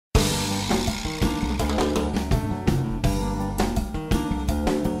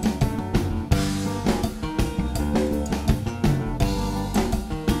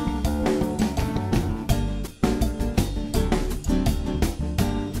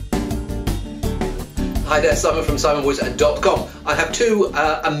Hi there, Simon from simonwoods.com. I have two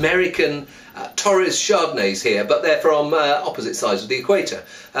American Torres Chardonnays here, but they're from opposite sides of the equator.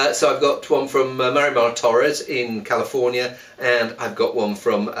 So I've got one from Marimar Torres in California, and I've got one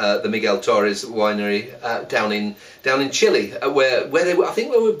from the Miguel Torres winery down in Chile, where they were, I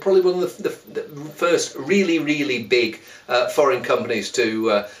think they were probably one of the first really big foreign companies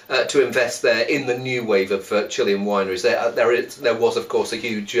to invest there in the new wave of Chilean wineries. There was, of course, a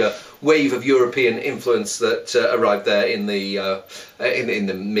huge wave of European influence that arrived there in the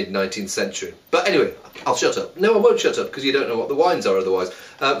mid-19th century. But anyway, I'll shut up. No, I won't shut up because you don't know what the wines are otherwise.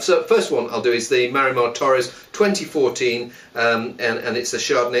 So first one I'll do is the Marimar Torres 2014, and it's a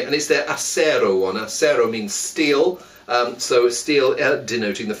Chardonnay, and it's their Acero one. Acero means steel, so steel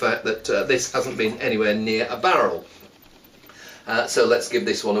denoting the fact that this hasn't been anywhere near a barrel. So let's give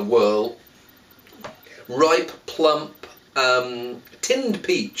this one a whirl. Ripe, plump, tinned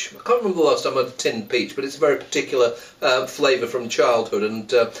peach. I can't remember the last time I had tinned peach, but it's a very particular flavour from childhood,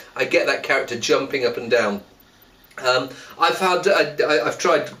 and I get that character jumping up and down. I've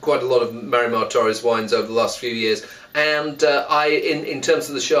tried quite a lot of Marimar Torres wines over the last few years, and in terms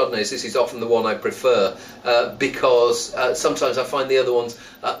of the Chardonnays, this is often the one I prefer because sometimes I find the other ones,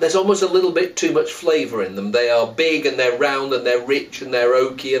 there's almost a little bit too much flavour in them. They are big and they're round and they're rich and they're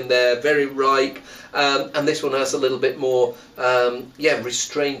oaky and they're very ripe, and this one has a little bit more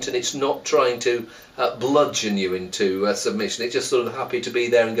restraint, and it's not trying to bludgeon you into submission. It's just sort of happy to be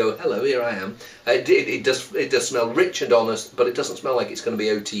there and go, hello, here I am. It does smell rich and honest, but it doesn't smell like it's going to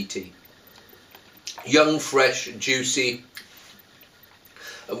be OTT. Young, fresh, juicy,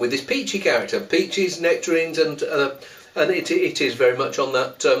 and with this peachy character, peaches, nectarines, and it is very much on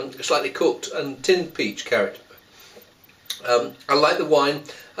that slightly cooked and tinned peach character. I like the wine.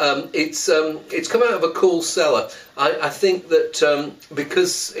 It's come out of a cool cellar. I think that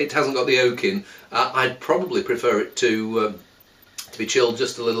because it hasn't got the oak in, I'd probably prefer it to be chilled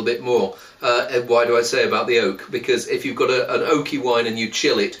just a little bit more. Why do I say about the oak? Because if you've got an oaky wine and you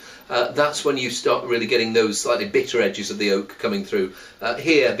chill it, that's when you start really getting those slightly bitter edges of the oak coming through.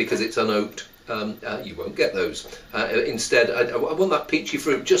 Here, because it's unoaked, you won't get those. Instead, I want that peachy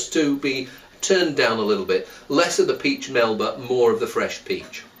fruit just to be turned down a little bit. Less of the peach mel, more of the fresh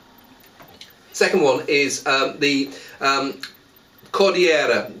peach. Second one is the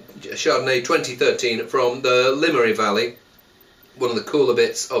Cordillera Chardonnay 2013 from the Limeri Valley. One of the cooler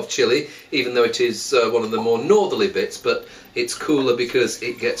bits of Chile, even though it is one of the more northerly bits, but it's cooler because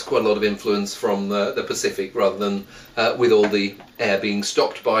it gets quite a lot of influence from the Pacific, rather than with all the air being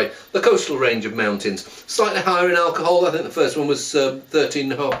stopped by the coastal range of mountains. Slightly higher in alcohol. I think the first one was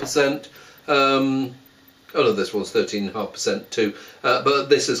 13.5%. Oh no, this one's 13.5% too, but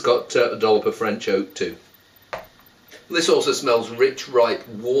this has got a dollop of French oak too. This also smells rich, ripe,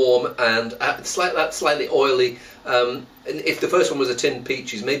 warm, and slightly oily. And if the first one was a tinned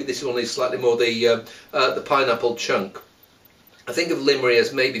peaches, maybe this one is slightly more the pineapple chunk. I think of Limeri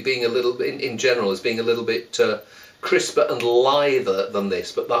as maybe being a little, in general, as being a little bit crisper and lither than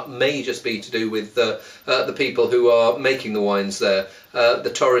this, but that may just be to do with the people who are making the wines there.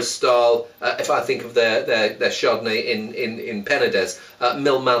 The Torres style, if I think of their Chardonnay in Penedès,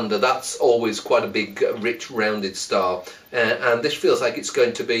 Milmanda, that's always quite a big, rich, rounded style, and this feels like it's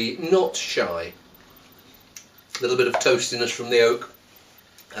going to be not shy. A little bit of toastiness from the oak,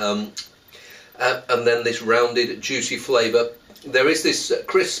 and then this rounded, juicy flavour. There is this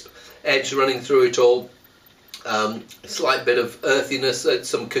crisp edge running through it all. A slight bit of earthiness,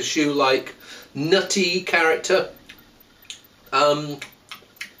 some cashew-like, nutty character. Of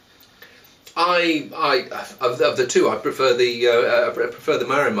the two, I prefer the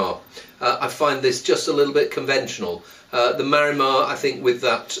Marimar. I find this just a little bit conventional. The Marimar, I think, with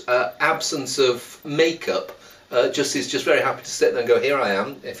that absence of makeup, is just very happy to sit there and go, here I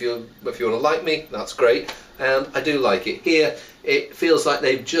am. If you want to like me, that's great, and I do like it. Here, it feels like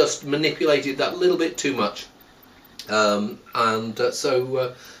they've just manipulated that little bit too much. So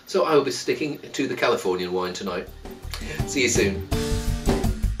I will be sticking to the Californian wine tonight. See you soon.